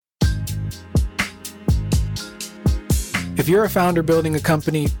If you're a founder building a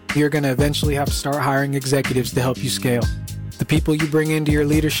company, you're going to eventually have to start hiring executives to help you scale. The people you bring into your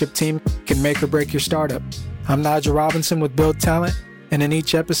leadership team can make or break your startup. I'm Nigel Robinson with Build Talent, and in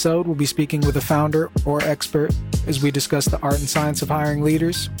each episode, we'll be speaking with a founder or expert as we discuss the art and science of hiring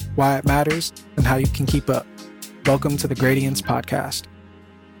leaders, why it matters, and how you can keep up. Welcome to the Gradients Podcast.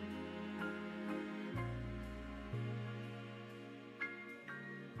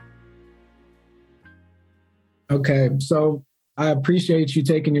 Okay, so I appreciate you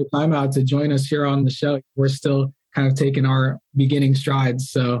taking your time out to join us here on the show. We're still kind of taking our beginning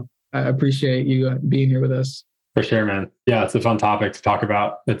strides, so I appreciate you being here with us. For sure, man. Yeah, it's a fun topic to talk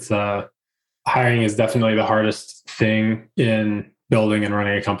about. It's hiring is definitely the hardest thing in building and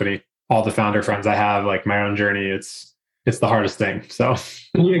running a company. All the founder friends I have, like my own journey, it's the hardest thing. So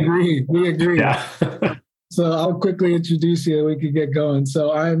we agree. Yeah. So I'll quickly introduce you. We could get going.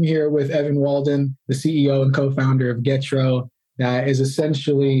 So I'm here with Evan Walden, the CEO and co-founder of Getro, that is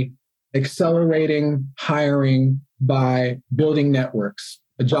essentially accelerating hiring by building networks,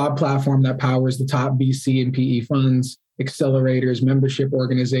 a job platform that powers the top VC and PE funds, accelerators, membership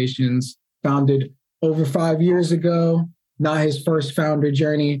organizations, founded over 5 years ago. Not his first founder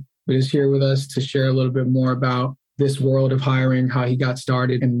journey, but is here with us to share a little bit more about this world of hiring, how he got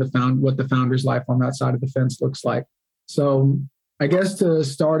started, and what the founder's life on that side of the fence looks like. So I guess to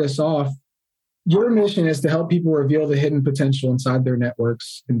start us off, your mission is to help people reveal the hidden potential inside their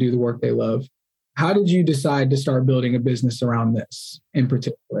networks and do the work they love. How did you decide to start building a business around this in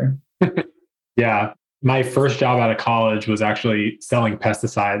particular? Yeah. My first job out of college was actually selling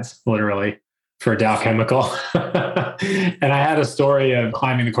pesticides, literally, for Dow Chemical. And I had a story of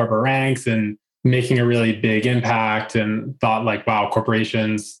climbing the corporate ranks and making a really big impact, and thought like, wow,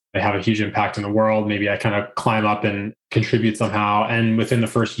 corporations, they have a huge impact in the world. Maybe I kind of climb up and contribute somehow. And within the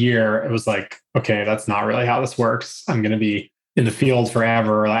first year, it was like, okay, that's not really how this works. I'm going to be in the field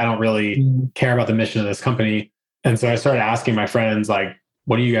forever. I don't really care about the mission of this company. And so I started asking my friends, like,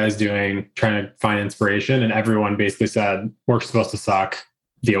 what are you guys doing? Trying to find inspiration. And everyone basically said, work's supposed to suck,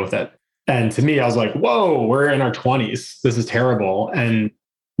 deal with it. And to me, I was like, whoa, we're in our 20s. This is terrible. And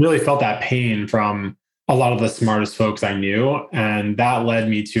really felt that pain from a lot of the smartest folks I knew. And that led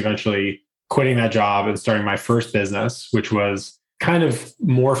me to eventually quitting that job and starting my first business, which was kind of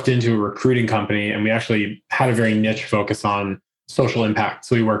morphed into a recruiting company. And we actually had a very niche focus on social impact.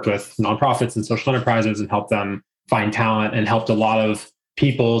 So we worked with nonprofits and social enterprises and helped them find talent, and helped a lot of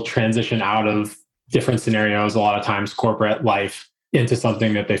people transition out of different scenarios, a lot of times corporate life, into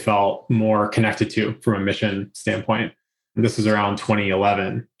something that they felt more connected to from a mission standpoint. This was around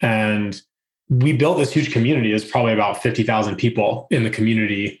 2011. And we built this huge community. There's probably about 50,000 people in the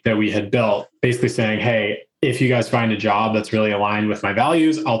community that we had built, basically saying, hey, if you guys find a job that's really aligned with my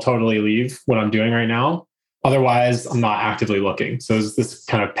values, I'll totally leave what I'm doing right now. Otherwise, I'm not actively looking. So it's this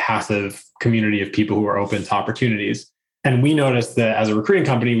kind of passive community of people who are open to opportunities. And we noticed that as a recruiting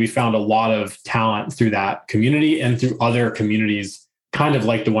company, we found a lot of talent through that community and through other communities, kind of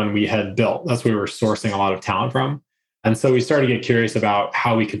like the one we had built. That's where we were sourcing a lot of talent from. And so we started to get curious about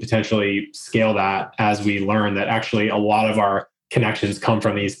how we could potentially scale that, as we learned that actually a lot of our connections come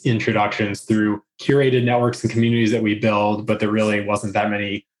from these introductions through curated networks and communities that we build, but there really wasn't that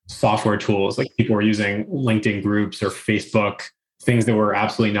many software tools. Like people were using LinkedIn groups or Facebook, things that were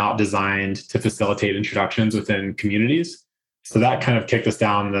absolutely not designed to facilitate introductions within communities. So that kind of kicked us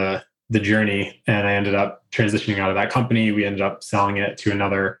down the journey. And I ended up transitioning out of that company. We ended up selling it to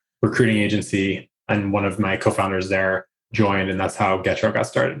another recruiting agency. And one of my co-founders there joined, and that's how Getro got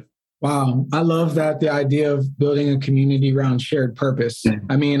started. Wow. I love that, the idea of building a community around shared purpose. Mm-hmm.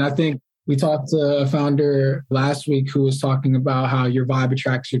 I mean, I think we talked to a founder last week who was talking about how your vibe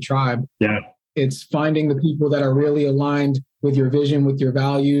attracts your tribe. Yeah. It's finding the people that are really aligned with your vision, with your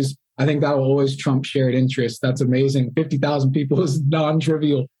values. I think that will always trump shared interests. That's amazing. 50,000 people is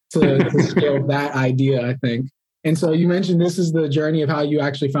non-trivial to scale that idea, I think. And so you mentioned this is the journey of how you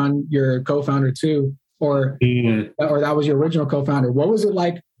actually found your co-founder too, or that was your original co-founder. What was it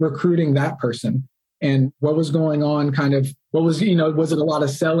like recruiting that person? And what was going on was it a lot of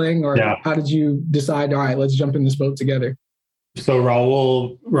selling, or How did you decide, all right, let's jump in this boat together? So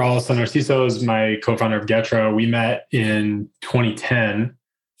Raul Sanarciso is my co-founder of Getro. We met in 2010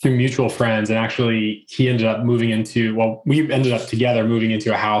 through mutual friends. And actually we ended up together moving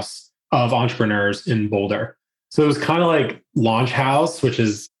into a house of entrepreneurs in Boulder. So it was kind of like Launch House, which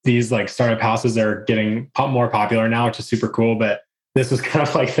is these like startup houses that are getting more popular now, which is super cool. But this was kind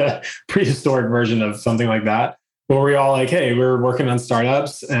of like the prehistoric version of something like that, where we're all like, hey, we're working on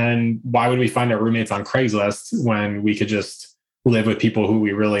startups, and why would we find our roommates on Craigslist when we could just live with people who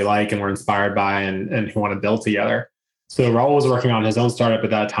we really like and we're inspired by and who want to build together? So Raul was working on his own startup at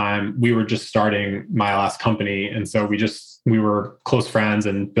that time. We were just starting my last company. And so we were close friends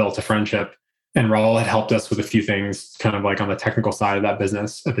and built a friendship. And Raul had helped us with a few things kind of like on the technical side of that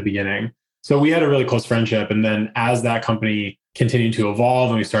business at the beginning. So we had a really close friendship. And then as that company continued to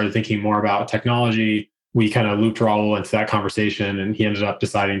evolve and we started thinking more about technology, we kind of looped Raul into that conversation. And he ended up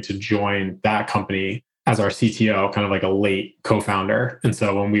deciding to join that company as our CTO, kind of like a late co-founder. And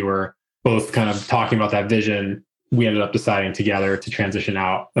so when we were both kind of talking about that vision, we ended up deciding together to transition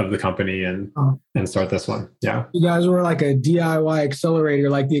out of the company and start this one. Yeah. You guys were like a DIY accelerator,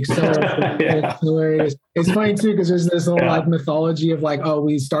 like the accelerator. Yeah. Accelerators. It's funny too, because there's this whole like mythology of like, oh,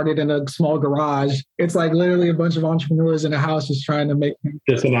 we started in a small garage. It's like literally a bunch of entrepreneurs in a house just trying to make.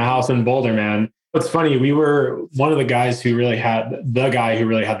 Just in a house in Boulder, man. It's funny. We were one of the guys who really had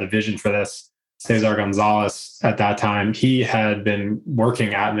the vision for this, Cesar Gonzalez at that time. He had been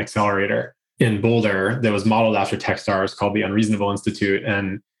working at an accelerator in Boulder that was modeled after Techstars called the Unreasonable Institute.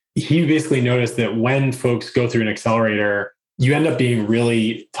 And he basically noticed that when folks go through an accelerator, you end up being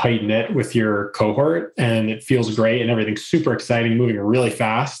really tight knit with your cohort and it feels great and everything's super exciting, moving really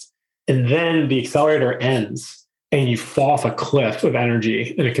fast. And then the accelerator ends and you fall off a cliff of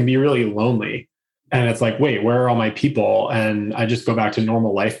energy and it can be really lonely. And it's like, wait, where are all my people? And I just go back to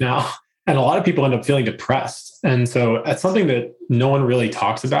normal life now. And a lot of people end up feeling depressed. And so that's something that no one really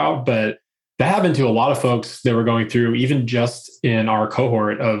talks about, but that happened to a lot of folks that were going through, even just in our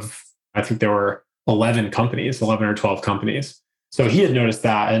cohort of, I think there were 11 or 12 companies. So he had noticed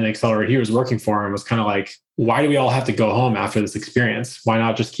that, and the accelerator he was working for him was kind of like, why do we all have to go home after this experience? Why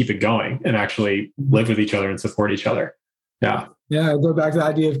not just keep it going and actually live with each other and support each other? Yeah. Yeah. Go back to the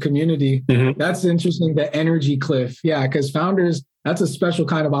idea of community. Mm-hmm. That's interesting. The energy cliff. Yeah. Because founders, that's a special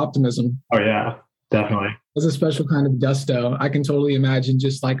kind of optimism. Oh, yeah, definitely. It's a special kind of gusto. I can totally imagine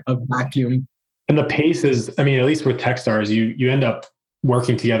just like a vacuum. And the pace is, I mean, at least with Techstars, you end up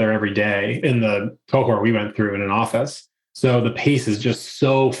working together every day in the cohort we went through in an office. So the pace is just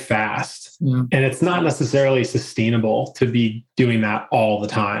so fast. Yeah. And it's not necessarily sustainable to be doing that all the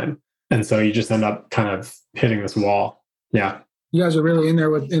time. And so you just end up kind of hitting this wall. Yeah. You guys are really in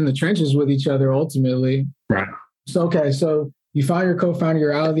there in the trenches with each other ultimately. Right. So, okay. So you find your co-founder,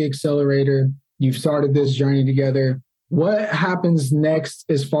 you're out of the accelerator, you've started this journey together. What happens next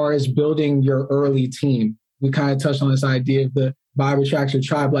as far as building your early team? We kind of touched on this idea of the vibe attracts your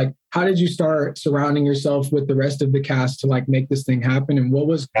tribe. Like, how did you start surrounding yourself with the rest of the cast to like make this thing happen? And what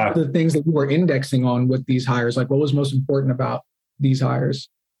was the things that you were indexing on with these hires? Like, what was most important about these hires?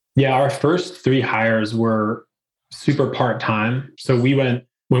 Yeah, our first 3 hires were super part-time. So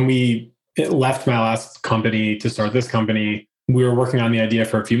when we left my last company to start this company, we were working on the idea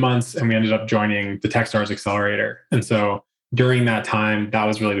for a few months and we ended up joining the Techstars Accelerator. And so during that time, that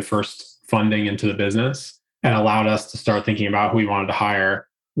was really the first funding into the business and allowed us to start thinking about who we wanted to hire.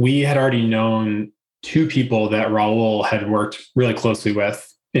 We had already known 2 people that Raul had worked really closely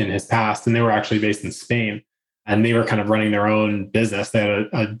with in his past, and they were actually based in Spain. And they were kind of running their own business. They had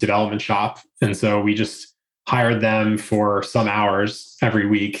a development shop. And so we just hired them for some hours every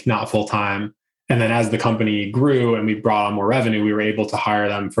week, not full time. And then as the company grew and we brought on more revenue, we were able to hire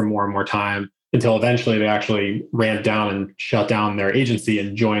them for more and more time until eventually they actually ramped down and shut down their agency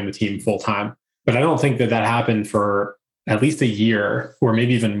and joined the team full time. But I don't think that happened for at least a year or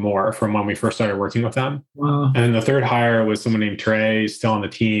maybe even more from when we first started working with them. Wow. And then the third hire was someone named Trey, still on the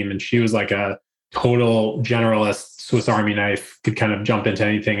team. And she was like a total generalist, Swiss Army knife, could kind of jump into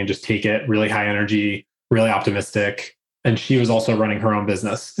anything and just take it, really high energy, really optimistic. And she was also running her own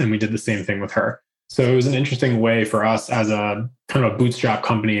business. And we did the same thing with her. So it was an interesting way for us as a kind of a bootstrap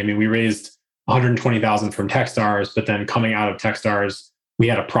company. I mean, we raised $120,000 from Techstars, but then coming out of Techstars, we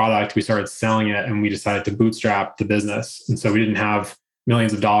had a product, we started selling it, and we decided to bootstrap the business. And so we didn't have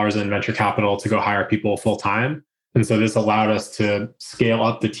millions of dollars in venture capital to go hire people full time. And so this allowed us to scale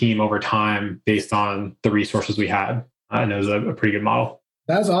up the team over time based on the resources we had. And it was a pretty good model.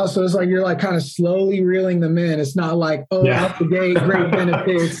 That's awesome. It's like you're like kind of slowly reeling them in. It's not like, out the gate, great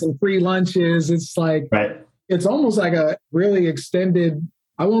benefits and free lunches. It's like, It's almost like a really extended,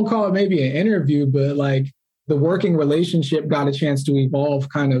 I won't call it maybe an interview, but like the working relationship got a chance to evolve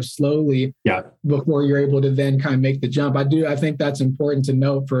kind of slowly before you're able to then kind of make the jump. I think that's important to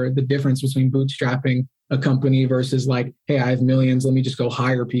note for the difference between bootstrapping a company versus like, hey, I have millions, let me just go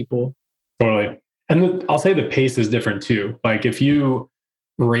hire people. Totally. And I'll say the pace is different too. Like if you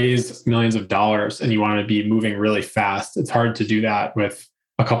raise millions of dollars and you want to be moving really fast, it's hard to do that with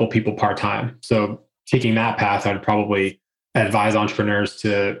a couple people part-time. So taking that path, I'd probably advise entrepreneurs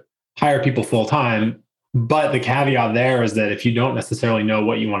to hire people full-time. But the caveat there is that if you don't necessarily know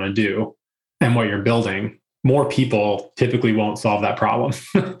what you want to do and what you're building, more people typically won't solve that problem.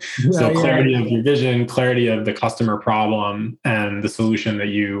 So clarity of your vision, clarity of the customer problem, and the solution that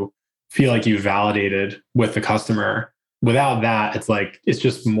you feel like you validated with the customer. Without that, it's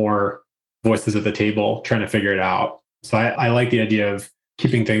just more voices at the table trying to figure it out. So I like the idea of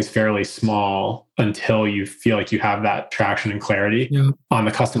keeping things fairly small until you feel like you have that traction and clarity on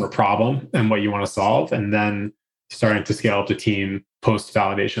the customer problem and what you want to solve, and then starting to scale up the team post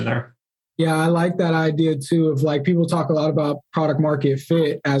validation there. Yeah, I like that idea too of like people talk a lot about product market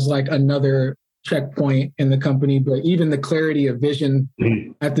fit as like another checkpoint in the company, but even the clarity of vision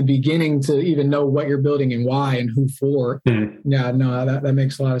at the beginning to even know what you're building and why and who for. Yeah, no, that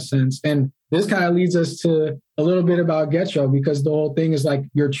makes a lot of sense. And this kind of leads us to a little bit about Getro, because the whole thing is like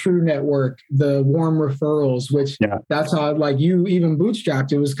your true network, the warm referrals, which that's how like you even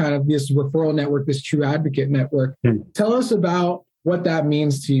bootstrapped. It was kind of this referral network, this true advocate network. Tell us about what that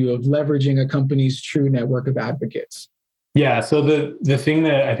means to you of leveraging a company's true network of advocates. Yeah. So the thing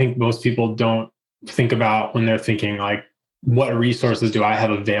that I think most people don't think about when they're thinking like, what resources do I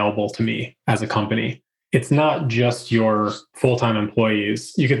have available to me as a company? It's not just your full-time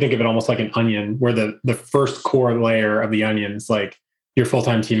employees. You could think of it almost like an onion, where the first core layer of the onion is like your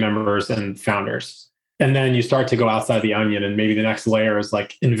full-time team members and founders. And then you start to go outside the onion, and maybe the next layer is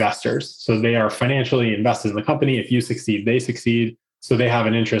like investors. So they are financially invested in the company. If you succeed, they succeed. So they have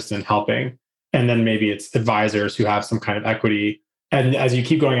an interest in helping. And then maybe it's advisors who have some kind of equity. And as you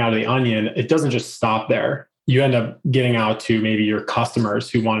keep going out of the onion, it doesn't just stop there. You end up getting out to maybe your customers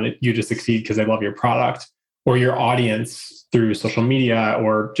who want you to succeed because they love your product, or your audience through social media,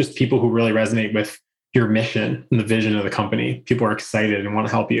 or just people who really resonate with your mission and the vision of the company. People are excited and want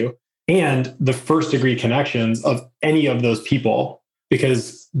to help you. And the first degree connections of any of those people,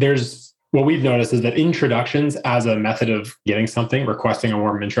 because there's what we've noticed is that introductions as a method of getting something, requesting a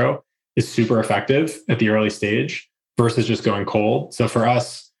warm intro, is super effective at the early stage versus just going cold. So for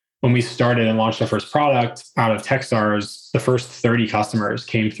us, when we started and launched our first product out of Techstars, the first 30 customers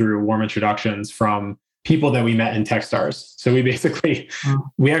came through warm introductions from people that we met in Techstars. So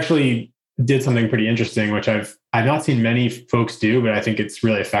we actually did something pretty interesting, which I've not seen many folks do, but I think it's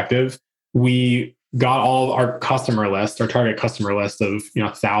really effective. We got all our customer list, our target customer list of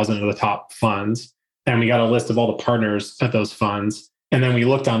 1,000 of the top funds, and we got a list of all the partners at those funds. And then we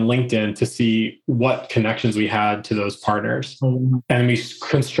looked on LinkedIn to see what connections we had to those partners. And we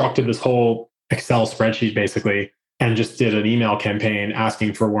constructed this whole Excel spreadsheet basically, and just did an email campaign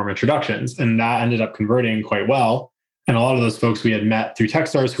asking for warm introductions. And that ended up converting quite well. And a lot of those folks we had met through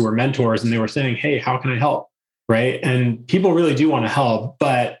Techstars who were mentors, and they were saying, hey, how can I help? Right. And people really do want to help,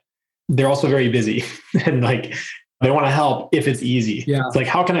 but they're also very busy. And like, they want to help if it's easy. Yeah. It's like,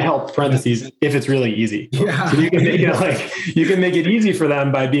 how can I help, parentheses, if it's really easy? Yeah. So you can make it you can make it easy for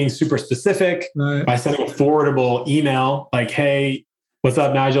them by being super specific, by sending a forwardable email like, hey, what's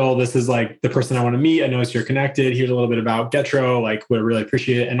up, Nigel? This is like the person I want to meet. I noticed you're connected. Here's a little bit about Getro. Like, would really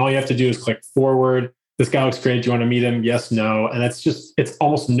appreciate it. And all you have to do is click forward. This guy looks great. Do you want to meet him? Yes, no. And it's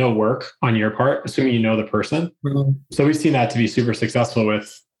almost no work on your part, assuming you know the person. So we've seen that to be super successful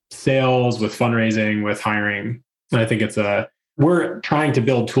with sales, with fundraising, with hiring. And I think we're trying to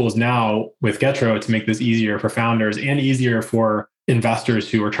build tools now with Getro to make this easier for founders and easier for investors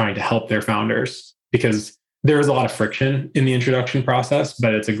who are trying to help their founders, because there is a lot of friction in the introduction process,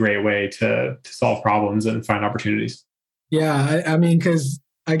 but it's a great way to solve problems and find opportunities. Yeah. I mean, because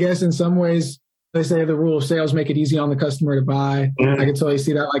I guess in some ways, they say the rule of sales, make it easy on the customer to buy. I can totally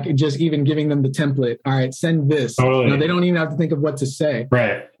see that. Like just even giving them the template. All right, send this. Totally. They don't even have to think of what to say.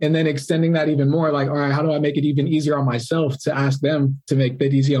 Right. And then extending that even more, like, all right, how do I make it even easier on myself to ask them to make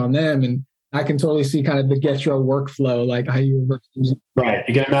that easy on them? And I can totally see kind of the Getro workflow, like how you reverse. Right.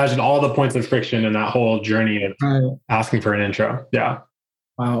 You can imagine all the points of friction in that whole journey of asking for an intro. Yeah.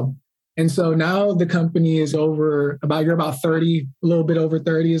 Wow. And so now the company is you're about 30, a little bit over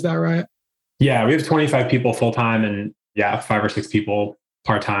 30. Is that right? Yeah, we have 25 people full-time and 5 or 6 people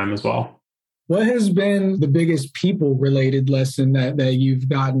part-time as well. What has been the biggest people-related lesson that you've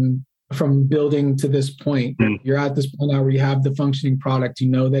gotten from building to this point? You're at this point now where you have the functioning product, you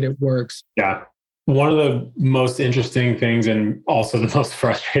know that it works. Yeah. One of the most interesting things and also the most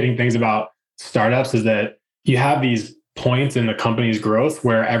frustrating things about startups is that you have these points in the company's growth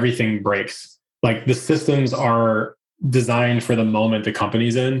where everything breaks. Like the systems are designed for the moment the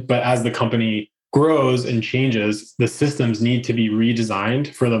company's in, but as the company grows and changes, the systems need to be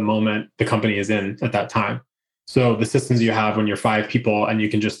redesigned for the moment the company is in at that time. So the systems you have when you're 5 people and you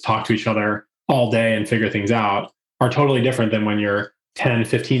can just talk to each other all day and figure things out are totally different than when you're 10,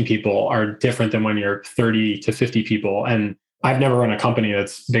 15 people, are different than when you're 30 to 50 people. And I've never run a company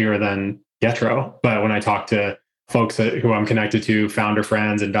that's bigger than Getro. But when I talk to folks who I'm connected to, founder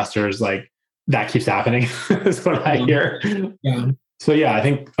friends, investors, like that keeps happening is what I hear. Yeah. So yeah, I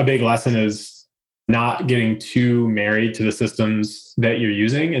think a big lesson is not getting too married to the systems that you're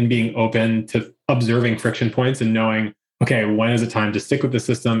using and being open to observing friction points and knowing, okay, when is it time to stick with the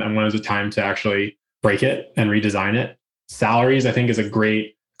system and when is it time to actually break it and redesign it? Salaries, I think, is a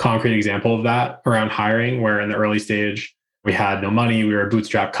great concrete example of that around hiring, where in the early stage, we had no money. We were a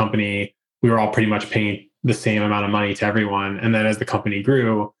bootstrap company. We were all pretty much paying the same amount of money to everyone. And then as the company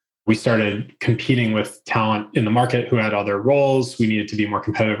grew, we started competing with talent in the market who had other roles. We needed to be more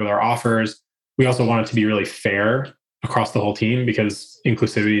competitive with our offers. We also wanted to be really fair across the whole team because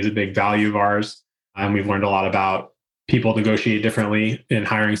inclusivity is a big value of ours. And we've learned a lot about people negotiate differently in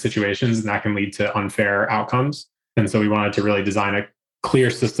hiring situations, and that can lead to unfair outcomes. And so we wanted to really design a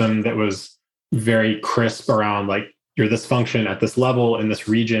clear system that was very crisp around like, you're this function at this level in this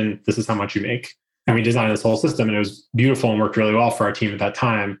region, this is how much you make. And we designed this whole system and it was beautiful and worked really well for our team at that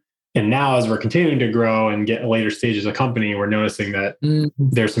time. And now as we're continuing to grow and get later stages of company, we're noticing that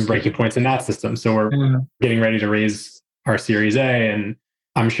there's some breaking points in that system. So we're getting ready to raise our Series A. And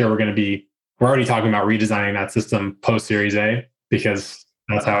I'm sure we're already talking about redesigning that system post Series A because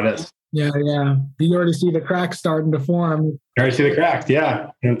that's how it is. Yeah. You already see the cracks starting to form. You already see the cracks. Yeah.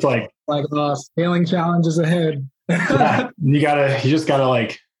 And it's like scaling challenges ahead. Yeah, you just gotta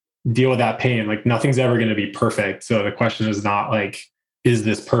like deal with that pain. Like nothing's ever going to be perfect. So the question is not like, is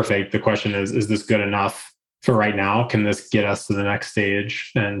this perfect? The question is this good enough for right now? Can this get us to the next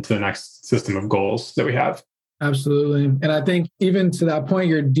stage and to the next system of goals that we have? Absolutely. And I think even to that point,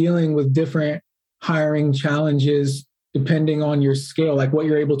 you're dealing with different hiring challenges depending on your scale, like what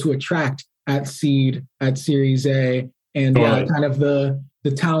you're able to attract at seed, at Series A, and kind of the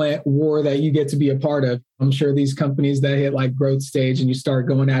talent war that you get to be a part of. I'm sure these companies that hit like growth stage and you start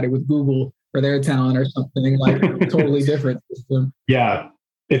going at it with Google for their talent or something like totally different system. Yeah,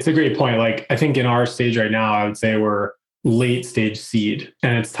 it's a great point. Like I think in our stage right now, I would say we're late stage seed.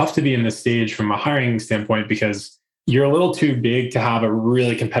 And it's tough to be in this stage from a hiring standpoint because you're a little too big to have a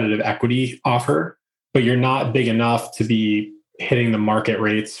really competitive equity offer, but you're not big enough to be hitting the market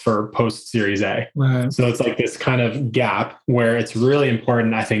rates for post Series A. Right. So it's like this kind of gap where it's really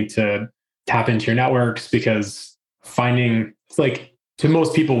important, I think, to tap into your networks because it's like to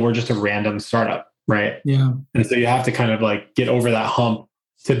most people, we're just a random startup, right? Yeah. And so you have to kind of like get over that hump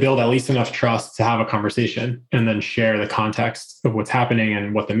to build at least enough trust to have a conversation and then share the context of what's happening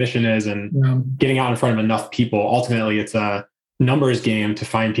and what the mission is and getting out in front of enough people. Ultimately, it's a numbers game to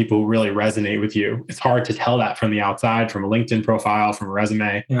find people who really resonate with you. It's hard to tell that from the outside, from a LinkedIn profile, from a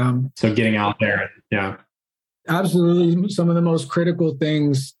resume. Yeah. So getting out there. Yeah. Absolutely. Some of the most critical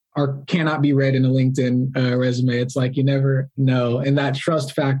things cannot be read in a LinkedIn resume. It's like you never know. And that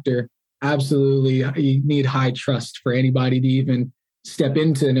trust factor, absolutely, you need high trust for anybody to even step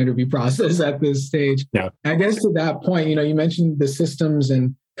into an interview process at this stage. Yeah. I guess to that point, you mentioned the systems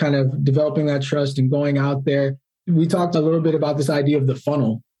and kind of developing that trust and going out there. We talked a little bit about this idea of the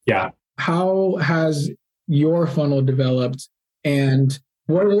funnel. Yeah. How has your funnel developed? And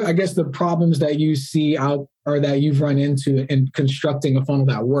what are, I guess, the problems that you see out or that you've run into in constructing a funnel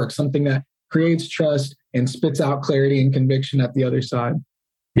that works, something that creates trust and spits out clarity and conviction at the other side?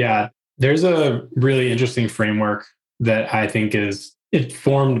 Yeah. There's a really interesting framework that I think it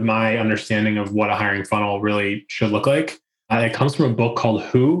formed my understanding of what a hiring funnel really should look like. It comes from a book called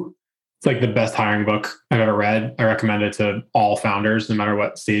Who. It's like the best hiring book I've ever read. I recommend it to all founders, no matter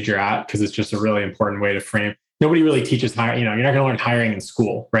what stage you're at, because it's just a really important way to frame. Nobody really teaches hiring. You're not going to learn hiring in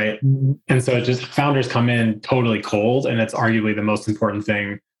school, right? Mm-hmm. And so founders come in totally cold, and it's arguably the most important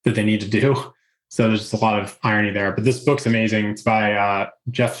thing that they need to do. So there's just a lot of irony there. But this book's amazing. It's by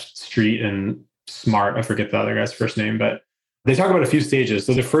Jeff Street and Smart. I forget the other guy's first name, but they talk about a few stages.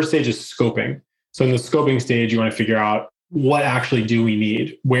 So the first stage is scoping. So in the scoping stage, you want to figure out what actually do we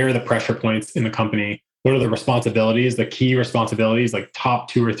need? Where are the pressure points in the company? What are the responsibilities, the key responsibilities, like top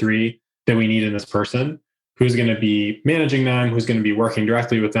 2 or 3 that we need in this person? Who's going to be managing them? Who's going to be working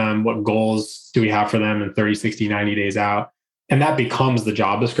directly with them? What goals do we have for them in 30, 60, 90 days out? And that becomes the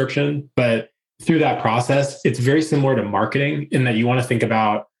job description. But through that process, it's very similar to marketing in that you want to think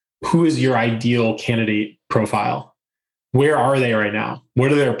about who is your ideal candidate profile? Where are they right now?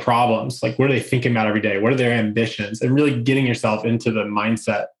 What are their problems? Like, what are they thinking about every day? What are their ambitions? And really getting yourself into the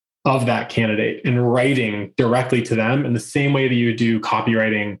mindset of that candidate and writing directly to them in the same way that you would do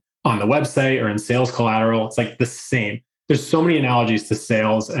copywriting on the website or in sales collateral. It's like the same. There's so many analogies to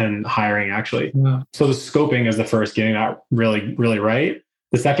sales and hiring, actually. Yeah. So the scoping is the first, getting that really, really right.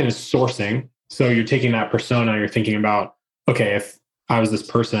 The second is sourcing. So you're taking that persona, you're thinking about, okay, if I was this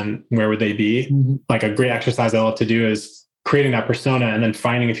person, where would they be? Mhm. Like a great exercise I love to do is creating that persona and then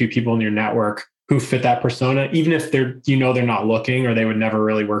finding a few people in your network who fit that persona, even if they're not looking or they would never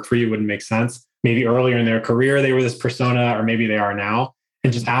really work for you, wouldn't make sense. Maybe earlier in their career, they were this persona, or maybe they are now.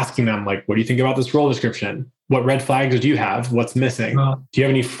 And just asking them, like, what do you think about this role description? What red flags do you have? What's missing? Do you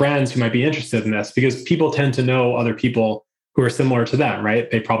have any friends who might be interested in this? Because people tend to know other people who are similar to them, right?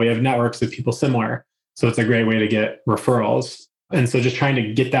 They probably have networks of people similar. So it's a great way to get referrals. And so just trying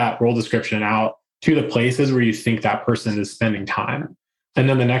to get that role description out to the places where you think that person is spending time. And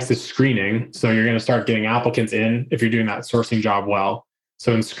then the next is screening. So you're going to start getting applicants in if you're doing that sourcing job well.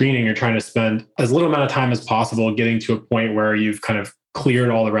 So in screening, you're trying to spend as little amount of time as possible getting to a point where you've kind of cleared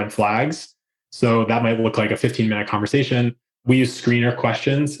all the red flags. So that might look like a 15-minute conversation. We use screener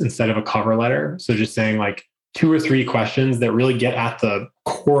questions instead of a cover letter. So just saying like 2 or 3 questions that really get at the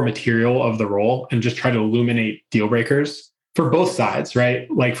core material of the role and just try to illuminate deal breakers for both sides, right?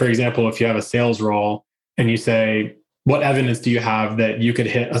 Like, for example, if you have a sales role and you say, what evidence do you have that you could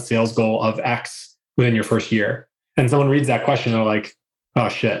hit a sales goal of X within your first year? And someone reads that question, they're like, oh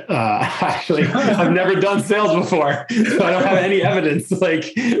shit, actually, I've never done sales before, so I don't have any evidence.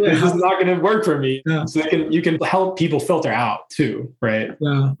 Like, this is not going to work for me. Yeah. So you can help people filter out too, right?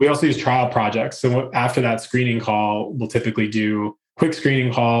 Yeah. We also use trial projects. So after that screening call, we'll typically do a quick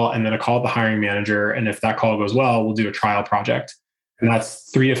screening call and then a call with the hiring manager. And if that call goes well, we'll do a trial project. And that's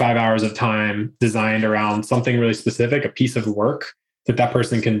 3 to 5 hours of time designed around something really specific, a piece of work that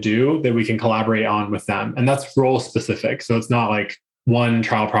person can do that we can collaborate on with them. And that's role specific. So it's not like one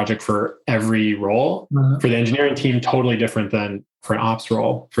trial project for every role. For the engineering team, totally different than for an ops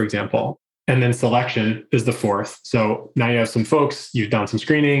role, for example. And then selection is the fourth. So now you have some folks, you've done some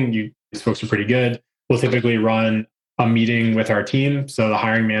screening, these folks are pretty good. We'll typically run a meeting with our team. So the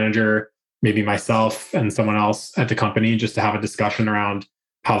hiring manager, maybe myself and someone else at the company, just to have a discussion around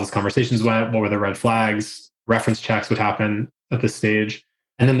how those conversations went, what were the red flags, reference checks would happen at this stage.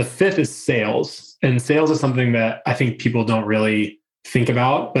 And then the fifth is sales. And sales is something that I think people don't really think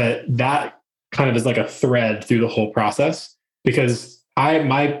about, but that kind of is like a thread through the whole process, because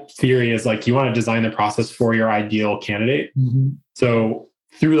my theory is like, you want to design the process for your ideal candidate. Mm-hmm. So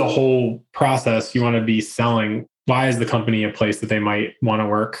through the whole process, you want to be selling, why is the company a place that they might want to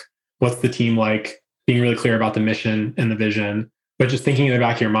work? What's the team like? Being really clear about the mission and the vision, but just thinking in the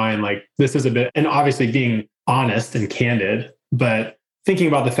back of your mind, like, this is a bit, and obviously being honest and candid, but thinking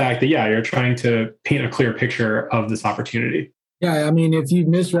about the fact that, yeah, you're trying to paint a clear picture of this opportunity. Yeah, I mean, if you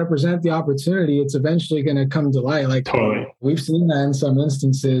misrepresent the opportunity, it's eventually going to come to light. Like, totally. We've seen that in some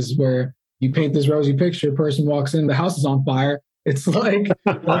instances where you paint this rosy picture, person walks in, the house is on fire. It's like,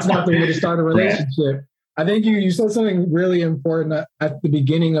 that's not the way to start a relationship. Right. I think you said something really important at the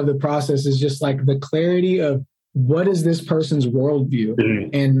beginning of the process, is just like the clarity of what is this person's worldview.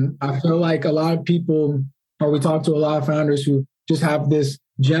 Mm-hmm. And I feel like a lot of people, or we talk to a lot of founders who just have this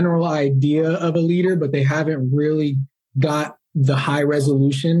general idea of a leader, but they haven't really got the high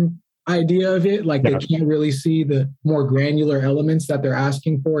resolution idea of it. Like, they can't really see the more granular elements that they're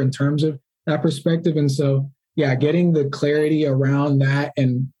asking for in terms of that perspective. And so, yeah, getting the clarity around that.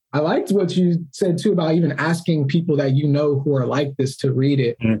 And I liked what you said too about even asking people that you know who are like this to read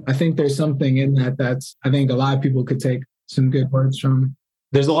it. Mm. I think there's something in that's, I think a lot of people could take some good words from.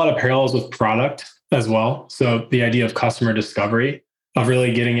 There's a lot of parallels with product as well. So the idea of customer discovery, of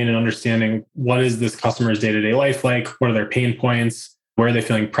really getting in and understanding what is this customer's day-to-day life like, what are their pain points, where are they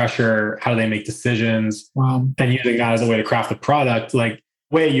feeling pressure, how do they make decisions, and using that as a way to craft the product. Like,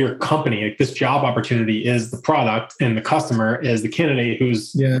 way your company, like, this job opportunity is the product and the customer is the candidate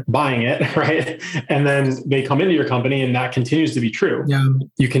who's buying it, right? And then they come into your company and that continues to be true. Yeah.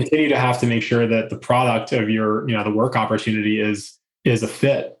 You continue to have to make sure that the product of your, the work opportunity is a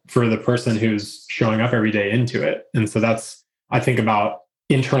fit for the person who's showing up every day into it. And so I think about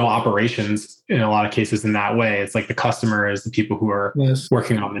internal operations in a lot of cases in that way. It's like the customer is the people who are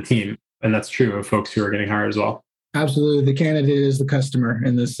working on the team. And that's true of folks who are getting hired as well. Absolutely. The candidate is the customer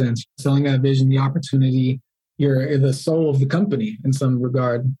in this sense. Selling that vision, the opportunity, you're the soul of the company in some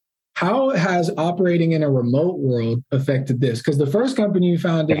regard. How has operating in a remote world affected this? Because the first company you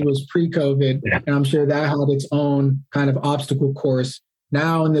founded was pre-COVID, and I'm sure that had its own kind of obstacle course.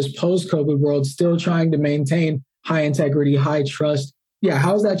 Now in this post-COVID world, still trying to maintain high integrity, high trust. Yeah,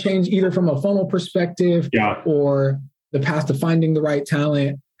 how has that changed either from a funnel perspective or the path to finding the right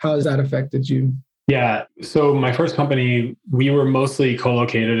talent? How has that affected you? Yeah. So my first company, we were mostly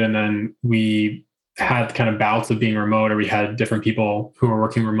co-located, and then we had kind of bouts of being remote, or we had different people who were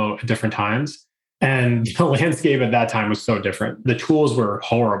working remote at different times. And the landscape at that time was so different. The tools were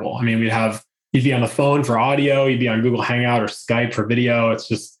horrible. I mean, we'd have you'd be on the phone for audio, you'd be on Google Hangout or Skype for video.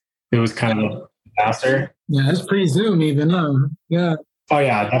 It was kind of a disaster. Yeah, that's pre-Zoom even, huh? Yeah. Oh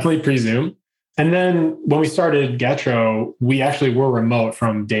yeah, definitely pre-Zoom. And then when we started Getro, we actually were remote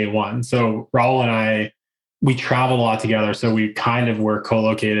from day one. So Raul and I, we traveled a lot together. So we kind of were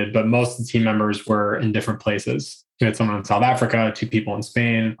co-located, but most of the team members were in different places. We had someone in South Africa, 2 people in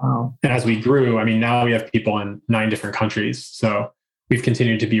Spain. Wow. And as we grew, I mean, now we have people in 9 different countries. So we've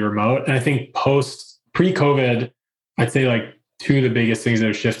continued to be remote. And I think pre-COVID, I'd say like 2 of the biggest things that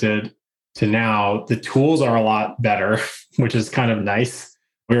have shifted to now, the tools are a lot better, which is kind of nice.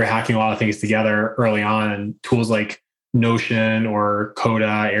 We were hacking a lot of things together early on, and tools like Notion or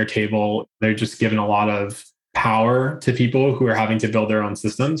Coda, Airtable, they're just given a lot of power to people who are having to build their own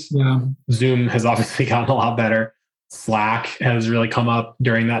systems. Yeah. Zoom has obviously gotten a lot better. Slack has really come up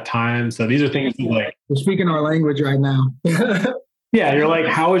during that time. So these are things like... We're speaking our language right now. Yeah, you're like,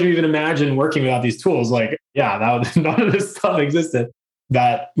 how would you even imagine working without these tools? Like, yeah, none of this stuff existed.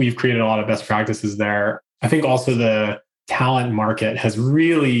 That we've created a lot of best practices there. I think also the talent market has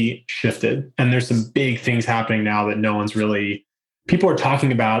really shifted. And there's some big things happening now that people are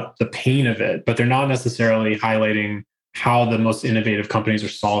talking about the pain of it, but they're not necessarily highlighting how the most innovative companies are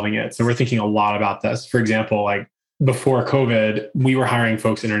solving it. So we're thinking a lot about this. For example, like before COVID, we were hiring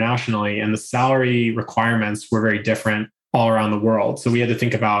folks internationally and the salary requirements were very different all around the world. So we had to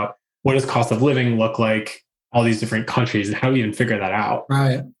think about, what does cost of living look like all these different countries and how do we even figure that out?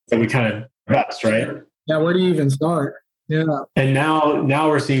 Right. So we kind of best, right? Yeah. Where do you even start? Yeah. And now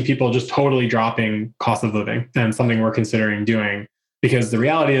we're seeing people just totally dropping cost of living, and something we're considering doing, because the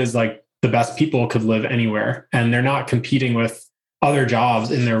reality is like the best people could live anywhere and they're not competing with other jobs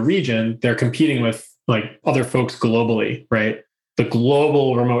in their region. They're competing with like other folks globally, right? The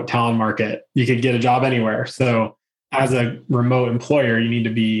global remote talent market, you could get a job anywhere. So as a remote employer, you need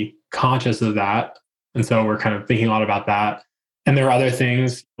to be conscious of that. And so we're kind of thinking a lot about that. And there are other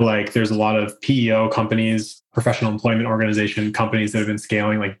things like there's a lot of PEO companies, professional employment organization companies that have been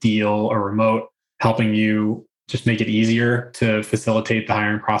scaling like Deal or Remote, helping you just make it easier to facilitate the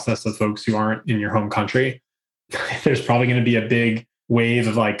hiring process of folks who aren't in your home country. There's probably going to be a big wave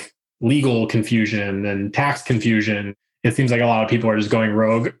of like legal confusion and tax confusion. It seems like a lot of people are just going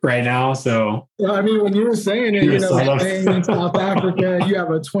rogue right now. So, yeah, I mean, when you were saying it, Spain, South Africa, you have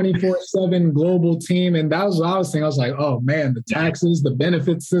a 24/7 global team. And that was what I was saying. I was like, oh man, the taxes, the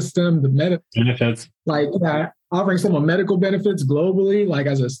benefits system, benefits. Like offering someone medical benefits globally, like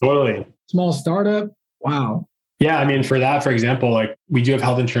as a small startup. Wow. Yeah. I mean, for example, like we do have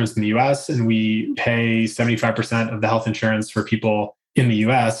health insurance in the US and we pay 75% of the health insurance for people in the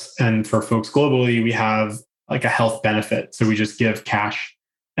US. And for folks globally, we have like a health benefit. So we just give cash.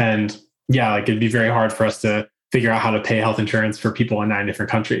 And yeah, like it'd be very hard for us to figure out how to pay health insurance for people in 9 different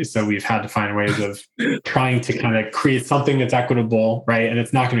countries. So we've had to find ways of trying to kind of create something that's equitable, right? And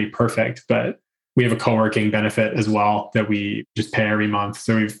it's not going to be perfect, but we have a co-working benefit as well that we just pay every month.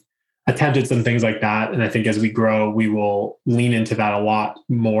 So we've attempted some things like that. And I think as we grow, we will lean into that a lot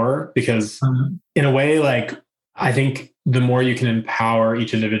more because in a way, like I think the more you can empower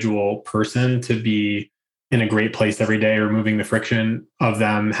each individual person to be in a great place every day, removing the friction of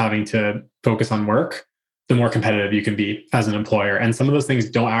them having to focus on work, the more competitive you can be as an employer. And some of those things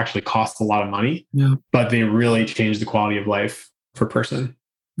don't actually cost a lot of money, but they really change the quality of life for a person.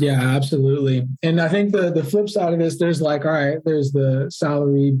 Yeah, absolutely. And I think the flip side of this, there's like, all right, there's the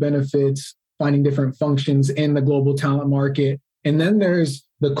salary benefits, finding different functions in the global talent market. And then there's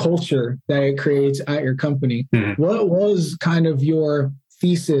the culture that it creates at your company. Mm-hmm. What was kind of your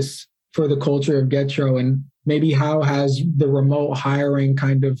thesis for the culture of Getro, and maybe how has the remote hiring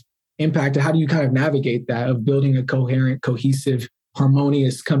kind of impacted? How do you kind of navigate that of building a coherent, cohesive,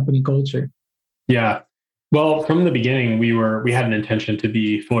 harmonious company culture? Yeah. Well, from the beginning, we had an intention to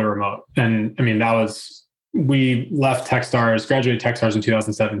be fully remote. And I mean, we left Techstars, graduated Techstars in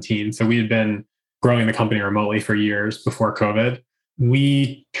 2017. So we had been growing the company remotely for years before COVID.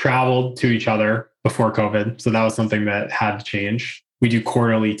 We traveled to each other before COVID. So that was something that had to change. We do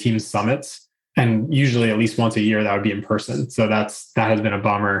quarterly team summits, and usually at least once a year that would be in person. So that has been a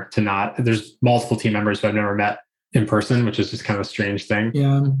bummer to not. There's multiple team members who I've never met in person, which is just kind of a strange thing.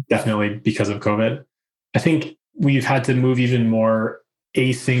 Yeah, definitely because of COVID. I think we've had to move even more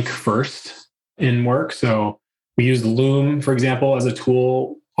async first in work. So we use Loom, for example, as a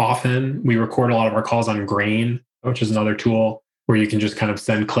tool. Often we record a lot of our calls on Grain, which is another tool where you can just kind of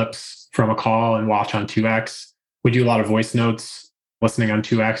send clips from a call and watch on 2X. We do a lot of voice notes, listening on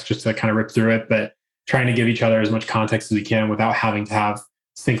 2X just to kind of rip through it, but trying to give each other as much context as we can without having to have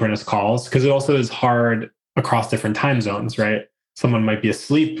synchronous calls, because it also is hard across different time zones, right? someone might be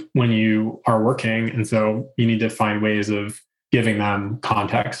asleep when you are working. And so you need to find ways of giving them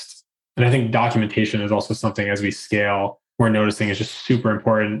context. And I think documentation is also something as we scale, we're noticing is just super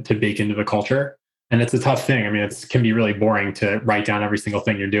important to bake into the culture. And it's a tough thing. I mean, it can be really boring to write down every single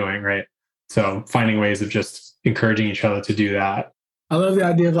thing you're doing, right? So finding ways of just encouraging each other to do that. I love the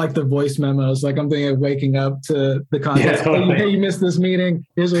idea of like the voice memos. Like I'm thinking of waking up to the context. Yeah, totally. Hey, you missed this meeting.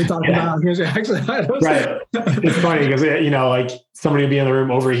 Here's what we talked about. Here's what actually. Right. It's funny because, like somebody would be in the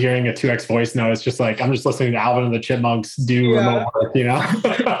room overhearing a 2x voice note. It's just like, I'm just listening to Alvin and the Chipmunks do remote work,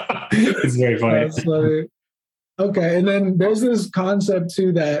 It's very funny. That's funny. Okay. And then there's this concept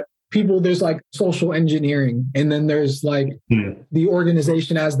too that there's like social engineering, and then there's like the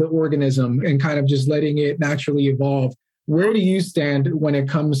organization as the organism and kind of just letting it naturally evolve. Where do you stand when it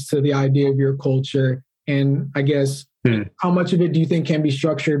comes to the idea of your culture? And I guess how much of it do you think can be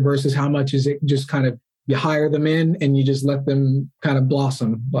structured versus how much is it just kind of you hire them in and you just let them kind of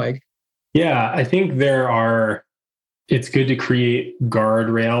blossom? Yeah, I think it's good to create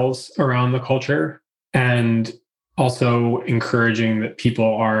guardrails around the culture and also encouraging that people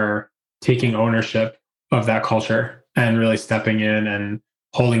are taking ownership of that culture and really stepping in and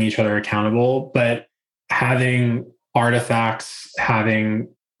holding each other accountable, but having artifacts, having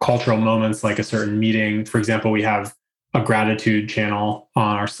cultural moments like a certain meeting. For example, we have a gratitude channel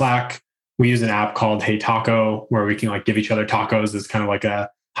on our Slack. We use an app called Hey Taco, where we can like give each other tacos as kind of like a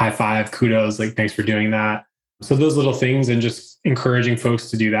high five, kudos, like thanks for doing that. So those little things and just encouraging folks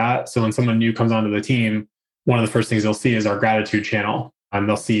to do that. So when someone new comes onto the team, one of the first things they'll see is our gratitude channel. And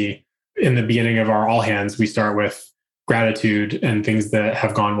they'll see in the beginning of our all hands, we start with gratitude and things that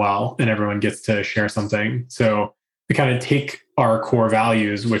have gone well, and everyone gets to share something. So we kind of take our core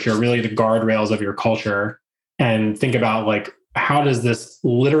values, which are really the guardrails of your culture, and think about like, how does this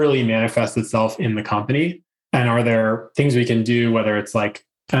literally manifest itself in the company? And are there things we can do, whether it's like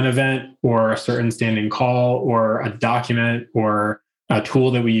an event or a certain standing call or a document or a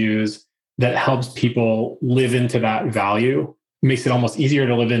tool that we use that helps people live into that value, makes it almost easier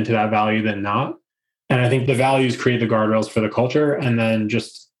to live into that value than not. And I think the values create the guardrails for the culture, and then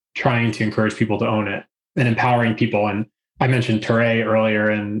just trying to encourage people to own it and empowering people. And I mentioned Ture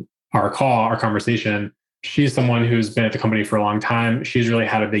earlier in our conversation. She's someone who's been at the company for a long time. She's really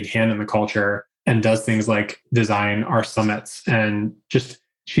had a big hand in the culture and does things like design our summits, and just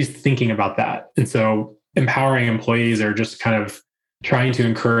she's thinking about that. And so empowering employees are just kind of trying to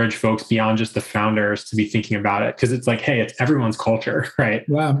encourage folks beyond just the founders to be thinking about it. Cause it's like, hey, it's everyone's culture, right?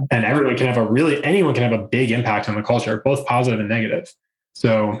 Wow. And anyone can have a big impact on the culture, both positive and negative.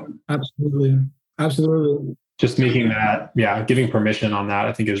 So Absolutely. Just making that, giving permission on that,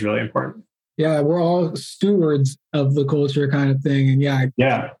 I think is really important. Yeah. We're all stewards of the culture kind of thing. And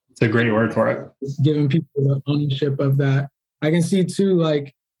yeah, it's a great word for it. Giving people the ownership of that. I can see too,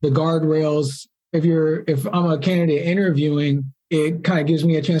 like the guardrails. If I'm a candidate interviewing, it kind of gives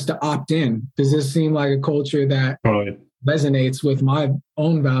me a chance to opt in. Does this seem like a culture that resonates with my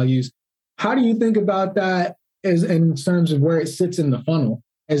own values? How do you think about that in terms of where it sits in the funnel?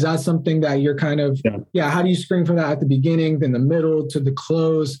 Is that something that you're kind of, how do you screen for that at the beginning, then the middle to the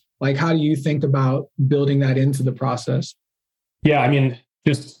close? Like, how do you think about building that into the process? Yeah, I mean,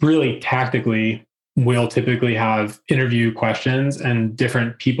 just really tactically, we'll typically have interview questions and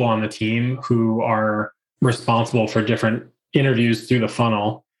different people on the team who are responsible for different interviews through the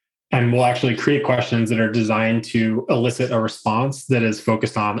funnel. And we'll actually create questions that are designed to elicit a response that is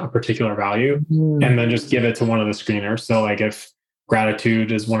focused on a particular value, and then just give it to one of the screeners. So like if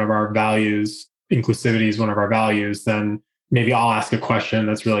gratitude is one of our values, inclusivity is one of our values, then maybe I'll ask a question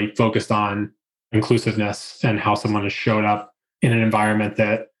that's really focused on inclusiveness and how someone has showed up in an environment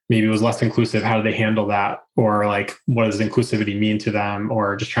that maybe was less inclusive. How do they handle that? Or like, what does inclusivity mean to them?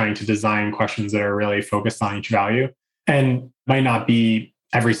 Or just trying to design questions that are really focused on each value. And might not be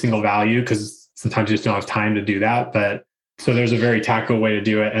every single value, because sometimes you just don't have time to do that. But so there's a very tactical way to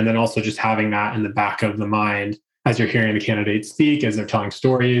do it. And then also just having that in the back of the mind as you're hearing the candidate speak, as they're telling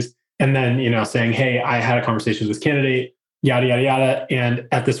stories. And then, saying, hey, I had a conversation with this candidate, yada, yada, yada. And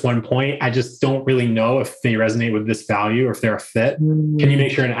at this one point, I just don't really know if they resonate with this value or if they're a fit. Can you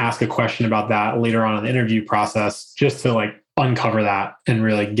make sure and ask a question about that later on in the interview process, just to like uncover that and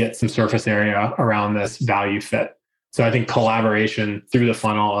really get some surface area around this value fit? So I think collaboration through the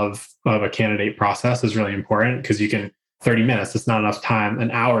funnel of a candidate process is really important, because you can 30 minutes, it's not enough time.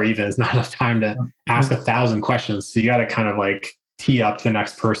 An hour even is not enough time to ask 1,000 questions. So you got to kind of like tee up the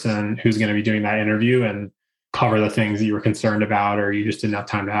next person who's going to be doing that interview and cover the things that you were concerned about or you just didn't have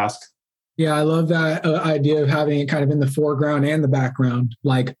time to ask. Yeah, I love that idea of having it kind of in the foreground and the background,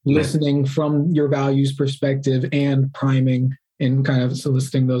 like listening from your values perspective and priming in kind of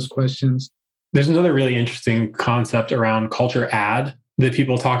soliciting those questions. There's another really interesting concept around culture ad that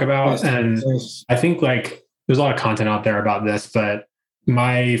people talk about. Yes. I think like there's a lot of content out there about this, but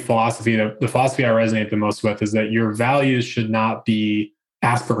my philosophy, the philosophy I resonate the most with is that your values should not be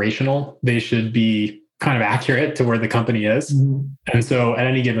aspirational. They should be kind of accurate to where the company is. Mm-hmm. And so at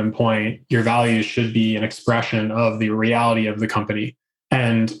any given point, your values should be an expression of the reality of the company.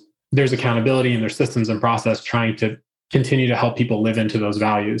 And there's accountability and there's systems and process trying to continue to help people live into those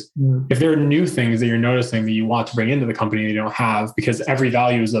values. Mm. If there are new things that you're noticing that you want to bring into the company that you don't have, because every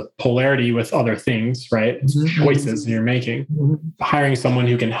value is a polarity with other things, right? It's choices you're making. Hiring someone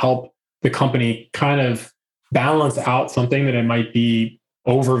who can help the company kind of balance out something that it might be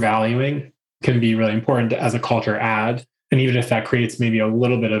overvaluing can be really important as a culture ad. And even if that creates maybe a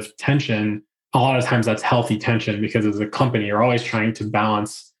little bit of tension, a lot of times that's healthy tension, because as a company, you're always trying to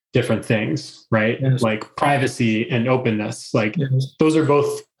balance different things, right? Yes. Like privacy and openness, like those are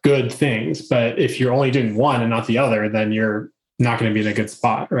both good things. But if you're only doing one and not the other, then you're not going to be in a good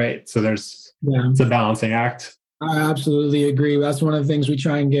spot, right? So it's a balancing act. I absolutely agree. That's one of the things we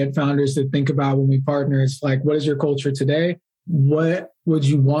try and get founders to think about when we partner. It's like, what is your culture today? What would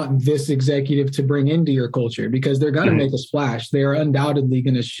you want this executive to bring into your culture? Because they're going to make a splash. They are undoubtedly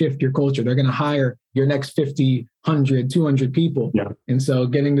going to shift your culture. They're going to hire your next 50, 100, 200 people. Yeah. And so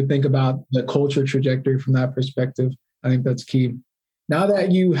getting to think about the culture trajectory from that perspective, I think that's key. Now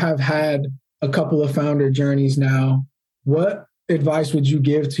that you have had a couple of founder journeys now, what advice would you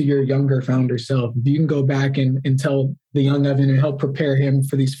give to your younger founder self? If you can go back and tell the young Evan and help prepare him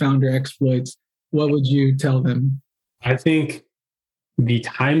for these founder exploits, what would you tell them? I think the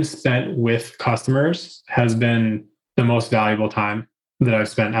time spent with customers has been the most valuable time that I've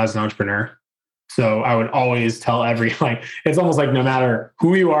spent as an entrepreneur. So I would always tell it's almost like no matter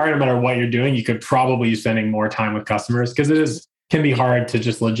who you are, no matter what you're doing, you could probably be spending more time with customers, because can be hard to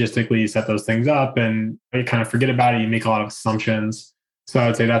just logistically set those things up and you kind of forget about it. You make a lot of assumptions. So I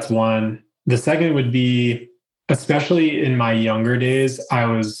would say that's one. The second would be, especially in my younger days, I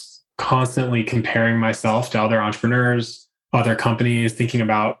was constantly comparing myself to other entrepreneurs, other companies, thinking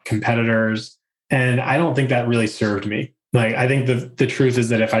about competitors. And I don't think that really served me. Like, I think the truth is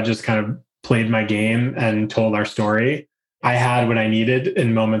that if I just kind of played my game and told our story, I had what I needed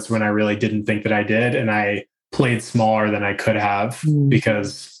in moments when I really didn't think that I did. And I played smaller than I could have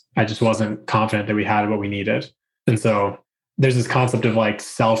because I just wasn't confident that we had what we needed. And so there's this concept of like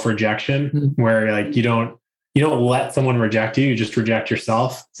self-rejection where like you don't let someone reject you. You just reject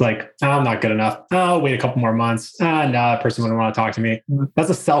yourself. It's like, I'm not good enough. I'll wait a couple more months. No, that person wouldn't want to talk to me. That's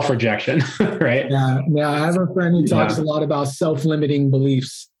a self-rejection, right? Yeah. I have a friend who talks a lot about self-limiting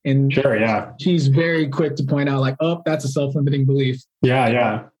beliefs. And she's very quick to point out like, oh, that's a self-limiting belief.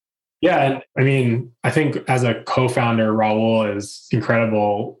 Yeah. And I mean, I think as a co-founder, Raul is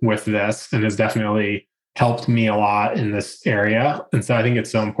incredible with this and has definitely helped me a lot in this area. And so I think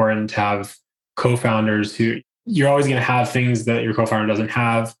it's so important to have co-founders who you're always going to have things that your co-founder doesn't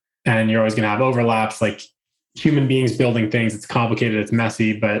have, and you're always going to have overlaps. Like human beings building things, it's complicated, it's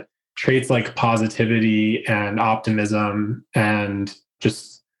messy, but traits like positivity and optimism and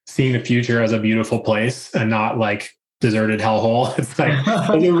just seeing the future as a beautiful place and not like deserted hellhole. It's like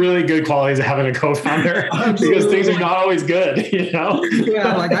those are really good qualities of having a co-founder because things are not always good, you know?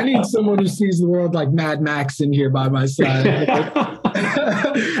 Yeah, like I need someone who sees the world like Mad Max in here by my side.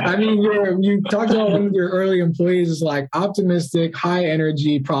 I mean, you talked about one of your early employees is like optimistic, high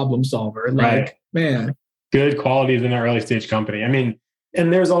energy problem solver. Like, man. Good qualities in an early stage company. I mean,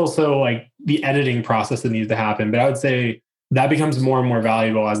 and there's also like the editing process that needs to happen, but I would say that becomes more and more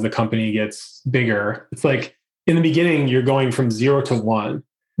valuable as the company gets bigger. It's like, in the beginning, you're going from 0 to 1.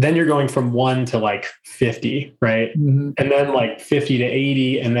 Then you're going from 1 to like 50, right? Mm-hmm. And then like 50 to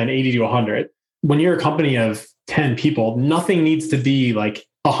 80, and then 80 to 100. When you're a company of 10 people, nothing needs to be like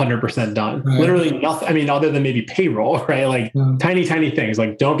 100% done. Right. Literally nothing. I mean, other than maybe payroll, right? Like tiny things,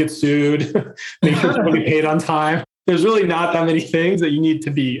 like don't get sued, make sure people get paid on time. There's really not that many things that you need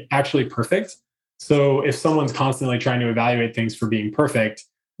to be actually perfect. So if someone's constantly trying to evaluate things for being perfect,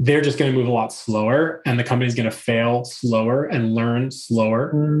 they're just going to move a lot slower, and the company's going to fail slower and learn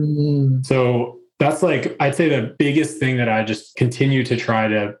slower. Mm-hmm. So that's like, I'd say the biggest thing that I just continue to try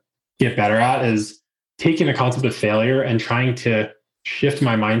to get better at is taking the concept of failure and trying to shift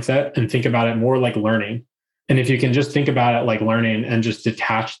my mindset and think about it more like learning. And if you can just think about it like learning and just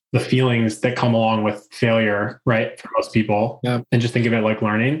detach the feelings that come along with failure, right, for most people, and just think of it like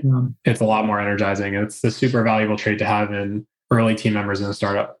learning, it's a lot more energizing. It's a super valuable trait to have in early team members in a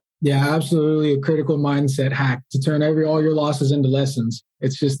startup. Yeah, absolutely. A critical mindset hack to turn all your losses into lessons.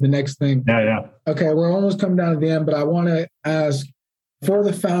 It's just the next thing. Yeah, yeah. Okay, we're almost coming down to the end, but I want to ask for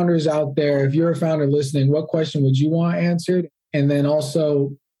the founders out there, if you're a founder listening, what question would you want answered? And then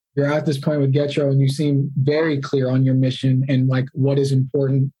also, you're at this point with Getro and you seem very clear on your mission and like what is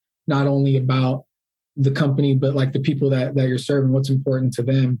important, not only about the company, but like the people that you're serving, what's important to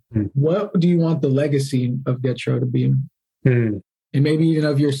them. What do you want the legacy of Getro to be? And maybe even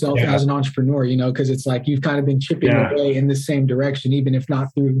of yourself as an entrepreneur, because it's like you've kind of been chipping away in the same direction, even if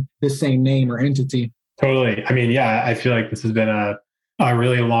not through the same name or entity. Totally. I mean, yeah, I feel like this has been a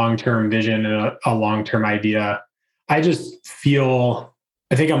really long-term vision and a long-term idea. I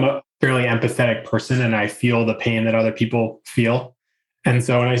think I'm a fairly empathetic person and I feel the pain that other people feel. And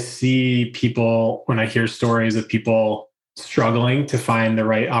so when I hear stories of people struggling to find the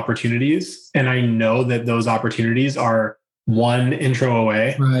right opportunities, and I know that those opportunities are one intro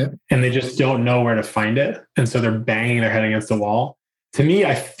away, right, and they just don't know where to find it. And so they're banging their head against the wall. To me,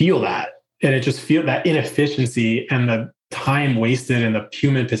 I feel that. And it just feels that inefficiency and the time wasted and the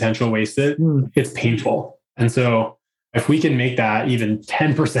human potential wasted, it's painful. And so if we can make that even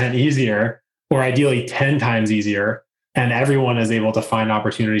 10% easier, or ideally 10 times easier, and everyone is able to find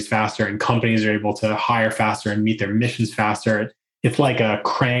opportunities faster and companies are able to hire faster and meet their missions faster, it's like a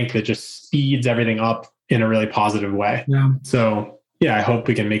crank that just speeds everything up in a really positive way. Yeah. So yeah, I hope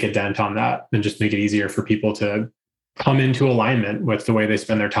we can make a dent on that and just make it easier for people to come into alignment with the way they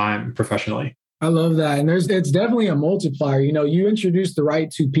spend their time professionally. I love that. And it's definitely a multiplier. You introduce the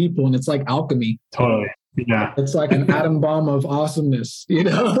right two people and it's like alchemy. Totally. Yeah. It's like an atom bomb of awesomeness.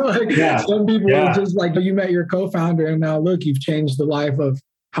 Some people are just like, you met your co-founder and now look, you've changed the life of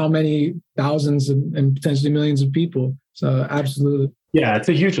how many thousands and potentially millions of people. So absolutely. Yeah. It's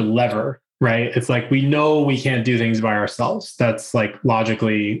a huge lever, right? It's like, we know we can't do things by ourselves. That's like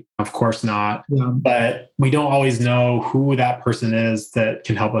logically, of course not, but we don't always know who that person is that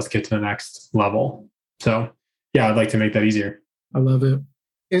can help us get to the next level. So yeah, I'd like to make that easier. I love it.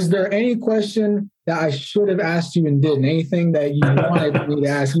 Is there any question that I should have asked you and didn't? Anything that you wanted me to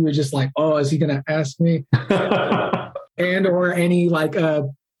ask? You were just like, oh, is he going to ask me? And or any like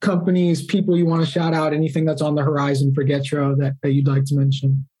companies, people you want to shout out, anything that's on the horizon for Getro that you'd like to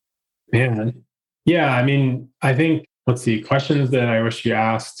mention? Man. Yeah. I mean, I think, let's see, questions that I wish you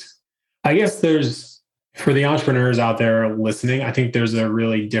asked. I guess for the entrepreneurs out there listening, I think there's a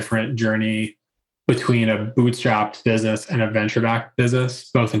really different journey between a bootstrapped business and a venture-backed business,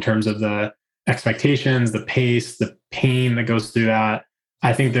 both in terms of the expectations, the pace, the pain that goes through that.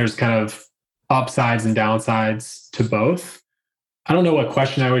 I think there's kind of upsides and downsides to both. I don't know what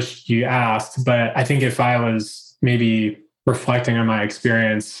question I wish you asked, but I think if I was maybe reflecting on my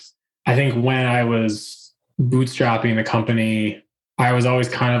experience, I think when I was bootstrapping the company, I was always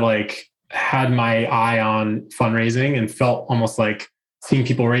kind of like had my eye on fundraising and felt almost like seeing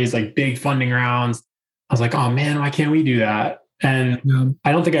people raise like big funding rounds. I was like, oh man, why can't we do that? And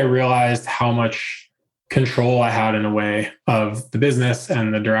I don't think I realized how much control I had in a way of the business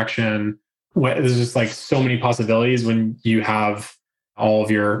and the direction. There's just like so many possibilities when you have all of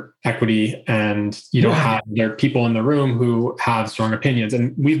your equity and you don't have, there are people in the room who have strong opinions.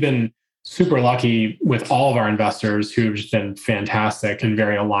 And we've been super lucky with all of our investors who have just been fantastic and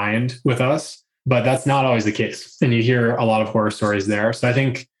very aligned with us. But that's not always the case. And you hear a lot of horror stories there. So I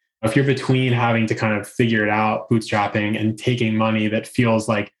think if you're between having to kind of figure it out, bootstrapping and taking money that feels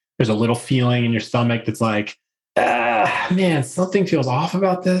like there's a little feeling in your stomach that's like, man, something feels off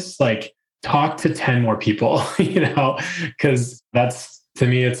about this. Like talk to 10 more people, because that's, to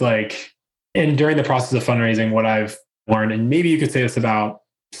me, it's like, and during the process of fundraising, what I've learned, and maybe you could say this about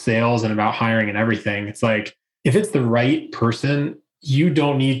sales and about hiring and everything. It's like, if it's the right person, you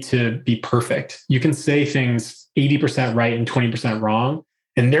don't need to be perfect. You can say things 80% right and 20% wrong,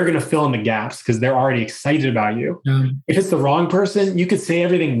 and they're going to fill in the gaps because they're already excited about you. If it's the wrong person, you could say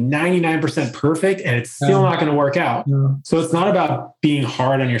everything 99% perfect and it's still not going to work out. So it's not about being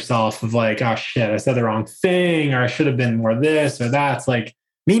hard on yourself of like, oh shit, I said the wrong thing, or I should have been more this or that. It's like,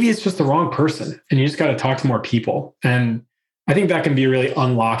 maybe it's just the wrong person and you just got to talk to more people. And I think that can be a really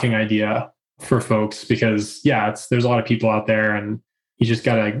unlocking idea for folks because there's a lot of people out there and you just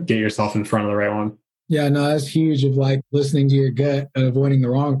got to get yourself in front of the right one. Yeah, no, that's huge of like listening to your gut and avoiding the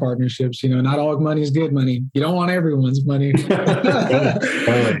wrong partnerships. Not all money is good money. You don't want everyone's money.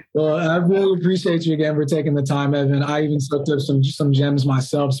 Well, I really appreciate you again for taking the time, Evan. I even soaked up some gems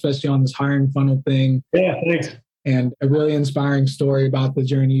myself, especially on this hiring funnel thing. Yeah, thanks. And a really inspiring story about the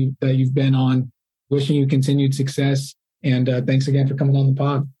journey that you've been on. Wishing you continued success. And thanks again for coming on the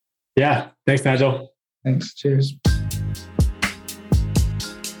pod. Yeah, thanks, Nigel. Thanks. Cheers.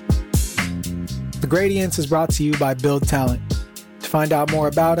 The Gradients is brought to you by Build Talent. To find out more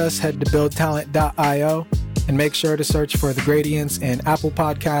about us, head to buildtalent.io and make sure to search for The Gradients in Apple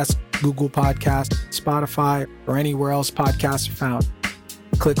Podcasts, Google Podcasts, Spotify, or anywhere else podcasts are found.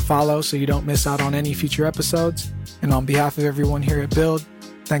 Click follow so you don't miss out on any future episodes. And on behalf of everyone here at Build,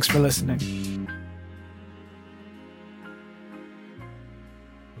 thanks for listening.